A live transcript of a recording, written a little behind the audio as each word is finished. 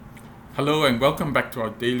Hello and welcome back to our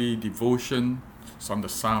daily devotion on the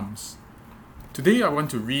Psalms. Today I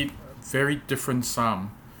want to read a very different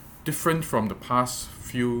psalm, different from the past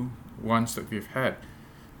few ones that we've had.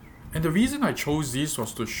 And the reason I chose these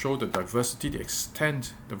was to show the diversity, the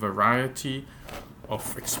extent, the variety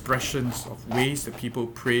of expressions, of ways that people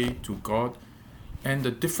pray to God, and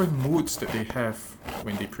the different moods that they have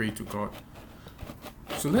when they pray to God.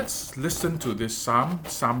 So let's listen to this psalm,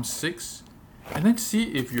 Psalm 6, and then see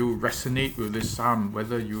if you resonate with this psalm,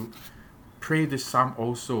 whether you pray this psalm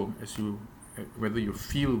also whether you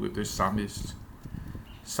feel with this psalmist.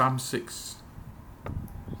 Psalm 6.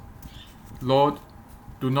 Lord,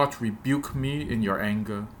 do not rebuke me in your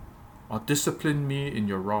anger, or discipline me in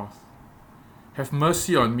your wrath. Have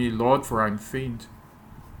mercy on me, Lord, for I am faint.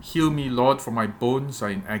 Heal me, Lord, for my bones are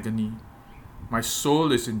in agony. My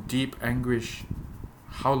soul is in deep anguish.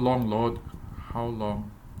 How long, Lord? How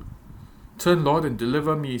long? Turn, Lord, and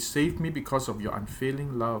deliver me. Save me because of your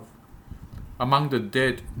unfailing love. Among the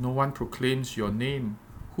dead, no one proclaims your name.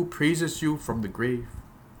 Who praises you from the grave?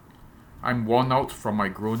 I'm worn out from my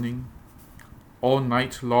groaning. All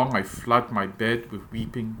night long I flood my bed with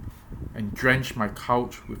weeping and drench my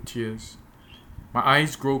couch with tears. My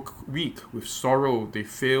eyes grow weak with sorrow. They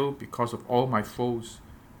fail because of all my foes.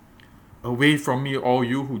 Away from me, all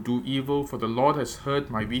you who do evil, for the Lord has heard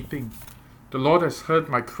my weeping. The Lord has heard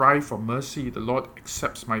my cry for mercy. The Lord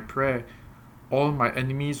accepts my prayer. All my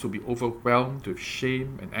enemies will be overwhelmed with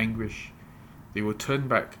shame and anguish. They will turn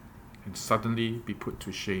back and suddenly be put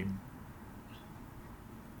to shame.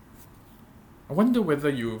 I wonder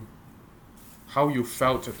how you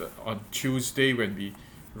felt on Tuesday when we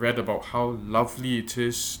read about how lovely it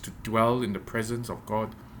is to dwell in the presence of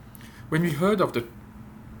God. When we heard of the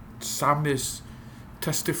psalmist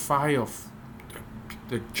testify of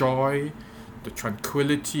the joy, the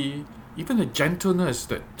tranquility, even the gentleness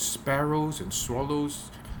that sparrows and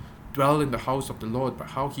swallows dwell in the house of the Lord,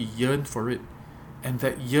 but how he yearned for it, and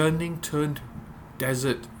that yearning turned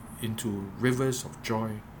desert into rivers of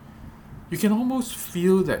joy. You can almost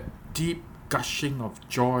feel that deep gushing of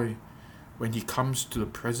joy when he comes to the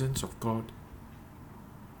presence of God.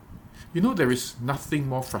 You know, there is nothing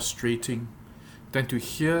more frustrating than to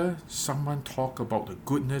hear someone talk about the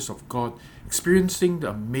goodness of God, experiencing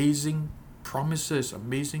the amazing promises,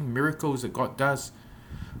 amazing miracles that God does,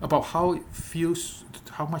 about how it feels,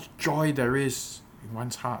 how much joy there is in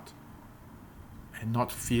one's heart, and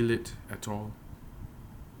not feel it at all.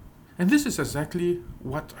 And this is exactly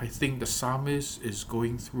what I think the psalmist is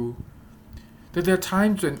going through. That there are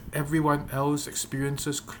times when everyone else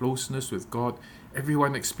experiences closeness with God,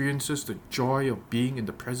 everyone experiences the joy of being in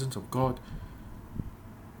the presence of God,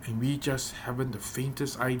 and we just haven't the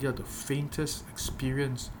faintest idea, the faintest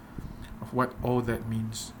experience of what all that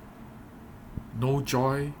means. No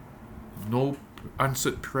joy, no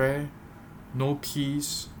answered prayer, no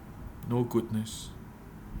peace, no goodness.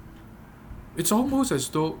 It's almost as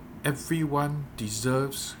though everyone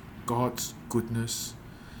deserves God's goodness.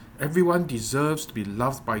 Everyone deserves to be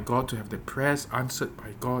loved by God, to have their prayers answered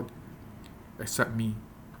by God, except me.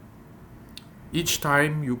 Each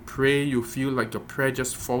time you pray, you feel like your prayer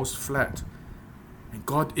just falls flat, and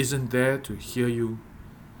God isn't there to hear you.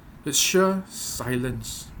 It's sheer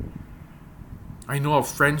silence. I know of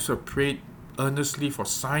friends who have prayed earnestly for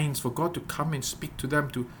signs, for God to come and speak to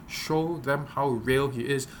them, to show them how real He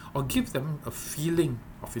is, or give them a feeling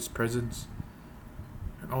of His presence.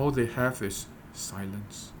 And all they have is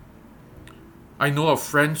silence. I know of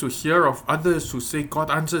friends who hear of others who say,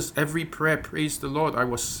 God answers every prayer, praise the Lord. I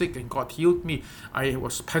was sick and God healed me. I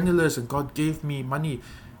was penniless and God gave me money.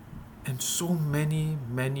 And so many,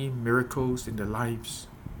 many miracles in their lives.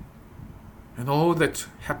 And all that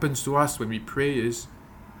happens to us when we pray is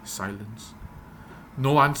silence.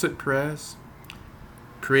 No answered prayers.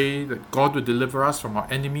 Pray that God will deliver us from our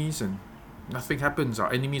enemies and nothing happens.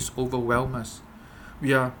 Our enemies overwhelm us.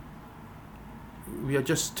 We are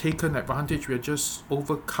just taken advantage. We are just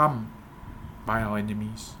overcome by our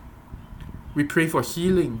enemies. We pray for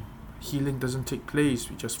healing. Healing doesn't take place.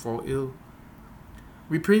 We just fall ill.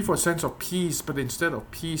 We pray for a sense of peace, but instead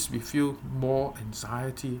of peace, we feel more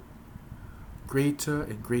anxiety. Greater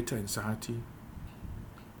and greater anxiety.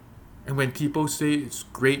 And when people say it's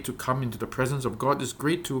great to come into the presence of God, it's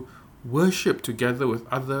great to worship together with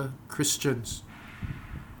other Christians,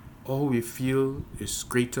 all we feel is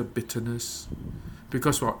greater bitterness,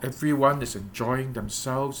 because while everyone is enjoying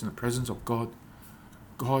themselves in the presence of God,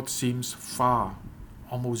 God seems far,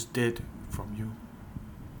 almost dead from you.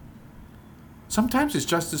 Sometimes it's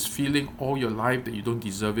just this feeling all your life that you don't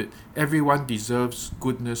deserve it. Everyone deserves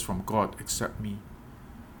goodness from God except me.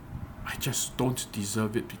 I just don't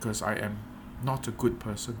deserve it because I am not a good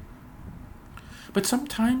person. But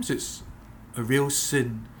sometimes it's a real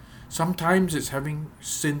sin. Sometimes it's having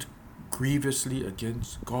sinned grievously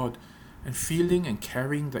against God and feeling and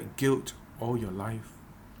carrying that guilt all your life.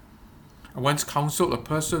 I once counseled a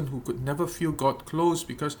person who could never feel God close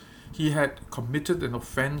because he had committed an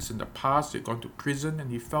offense in the past, he had gone to prison, and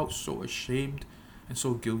he felt so ashamed and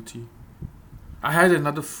so guilty. I had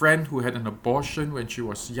another friend who had an abortion when she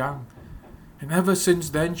was young, and ever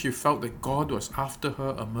since then she felt that God was after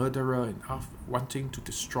her, a murderer, and wanting to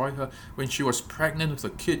destroy her. When she was pregnant with a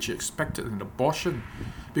kid, she expected an abortion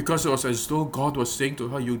because it was as though God was saying to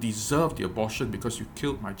her, you deserve the abortion because you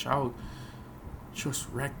killed my child. She was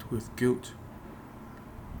racked with guilt.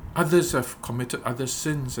 Others have committed other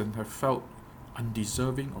sins and have felt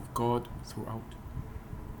undeserving of God throughout.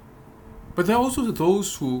 But there are also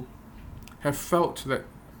those who have felt that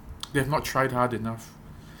they have not tried hard enough.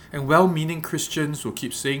 And well-meaning Christians will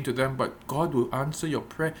keep saying to them, but God will answer your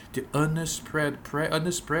prayer. The earnest prayer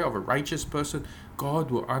of a righteous person,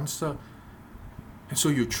 God will answer. And so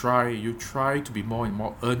you try to be more and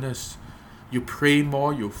more earnest. You pray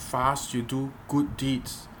more, you fast, you do good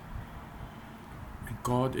deeds. And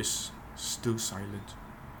God is still silent.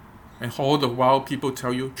 And all the while people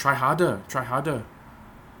tell you, try harder.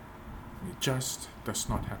 It just does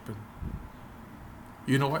not happen.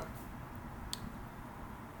 You know what?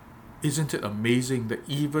 Isn't it amazing that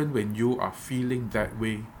even when you are feeling that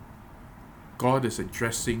way, God is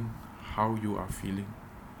addressing how you are feeling?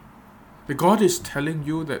 That God is telling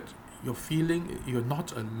you that you're feeling you're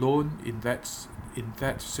not alone in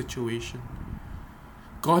that situation.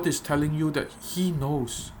 God is telling you that He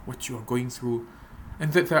knows what you are going through,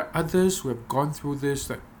 and that there are others who have gone through this,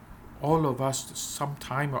 that all of us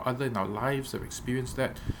sometime or other in our lives have experienced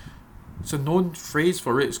that. It's a known phrase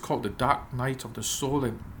for it. It's called the dark night of the soul,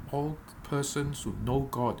 and all persons who know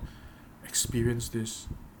God experience this.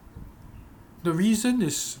 The reason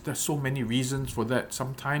is, there's so many reasons for that.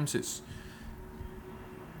 Sometimes it's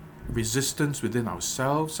resistance within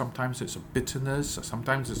ourselves, sometimes it's a bitterness,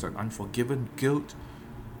 sometimes it's an unforgiven guilt,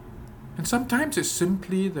 and sometimes it's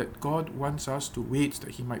simply that God wants us to wait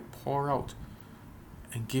that He might pour out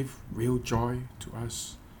and give real joy to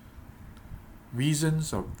us.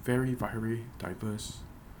 Reasons are very, very diverse,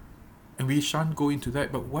 and we shan't go into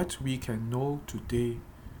that, but what we can know today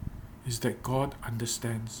is that God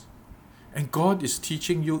understands, and God is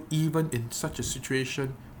teaching you even in such a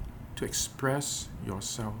situation to express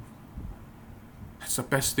yourself. That's the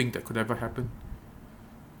best thing that could ever happen.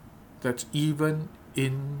 That even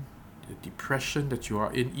in the depression that you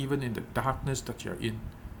are in, even in the darkness that you are in,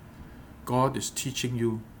 God is teaching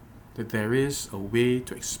you that there is a way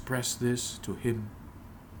to express this to Him.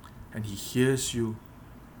 And He hears you,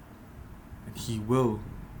 and He will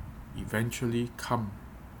eventually come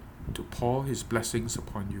to pour His blessings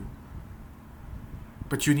upon you.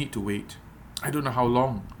 But you need to wait. I don't know how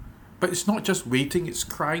long. But it's not just waiting, it's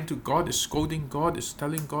crying to God, it's scolding God, it's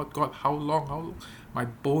telling God, God, how long? My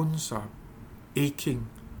bones are aching.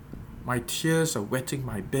 My tears are wetting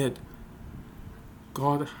my bed.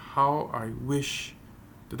 God, how I wish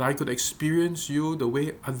that I could experience You the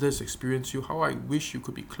way others experience You. How I wish You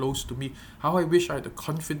could be close to me. How I wish I had the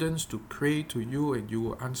confidence to pray to You and You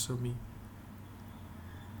will answer me.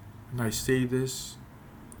 And I say this,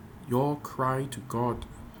 your cry to God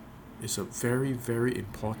is a very, very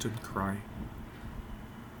important cry.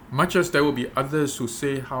 Much as there will be others who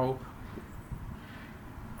say how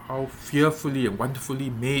fearfully and wonderfully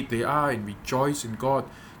made they are and rejoice in God,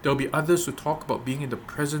 there will be others who talk about being in the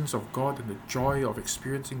presence of God and the joy of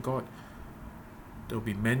experiencing God. There will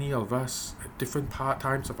be many of us at different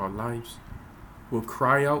times of our lives who will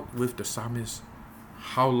cry out with the psalmist,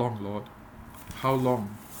 how long, Lord? How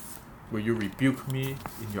long will You rebuke me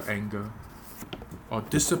in Your anger, or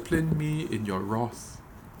discipline me in Your wrath?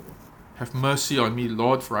 Have mercy on me,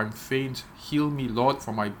 Lord, for I am faint. Heal me, Lord,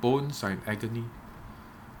 for my bones are in agony.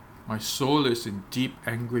 My soul is in deep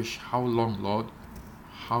anguish. How long, Lord?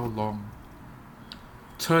 How long?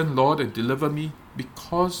 Turn, Lord, and deliver me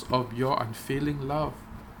because of Your unfailing love.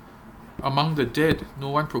 Among the dead, no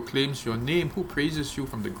one proclaims Your name. Who praises You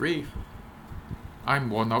from the grave? I am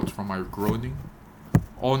worn out from my groaning.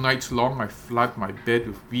 All night long I flood my bed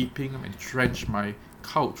with weeping and drench my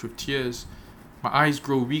couch with tears. My eyes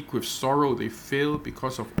grow weak with sorrow, they fail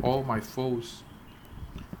because of all my foes.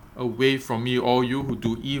 Away from me, all you who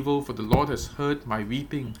do evil, for the Lord has heard my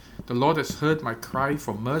weeping. The Lord has heard my cry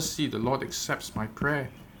for mercy. The Lord accepts my prayer.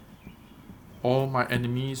 All my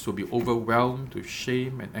enemies will be overwhelmed with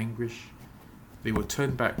shame and anguish. They will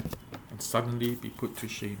turn back and suddenly be put to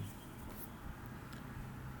shame.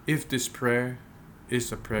 If this prayer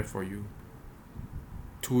is a prayer for you,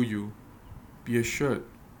 to you, be assured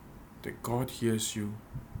that God hears you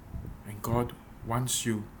and God wants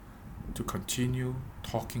you to continue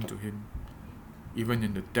talking to Him, even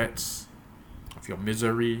in the depths of your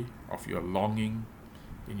misery, of your longing,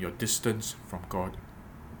 in your distance from God.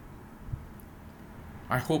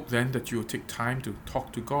 I hope then that you will take time to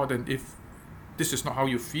talk to God, and if this is not how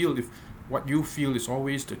you feel, if what you feel is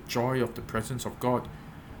always the joy of the presence of God,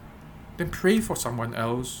 then pray for someone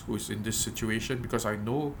else who is in this situation, because I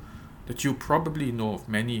know that you probably know of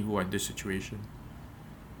many who are in this situation.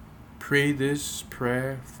 Pray this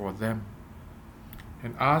prayer for them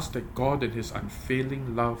and ask that God in His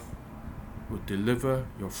unfailing love will deliver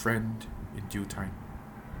your friend in due time.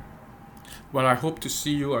 Well, I hope to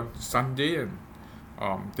see you on Sunday, and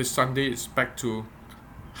this Sunday is back to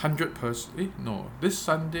 100%. This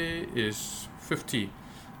Sunday is 50.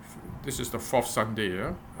 This is the fourth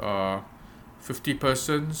Sunday. 50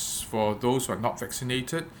 persons for those who are not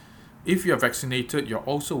vaccinated. If you are vaccinated, you're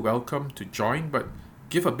also welcome to join, but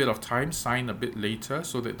give a bit of time, sign a bit later,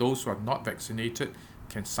 so that those who are not vaccinated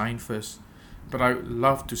can sign first. But I would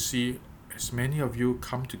love to see as many of you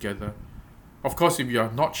come together. Of course, if you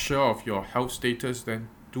are not sure of your health status, then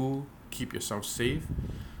do keep yourself safe.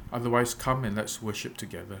 Otherwise, come and let's worship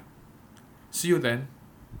together. See you then.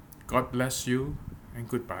 God bless you, and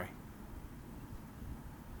goodbye.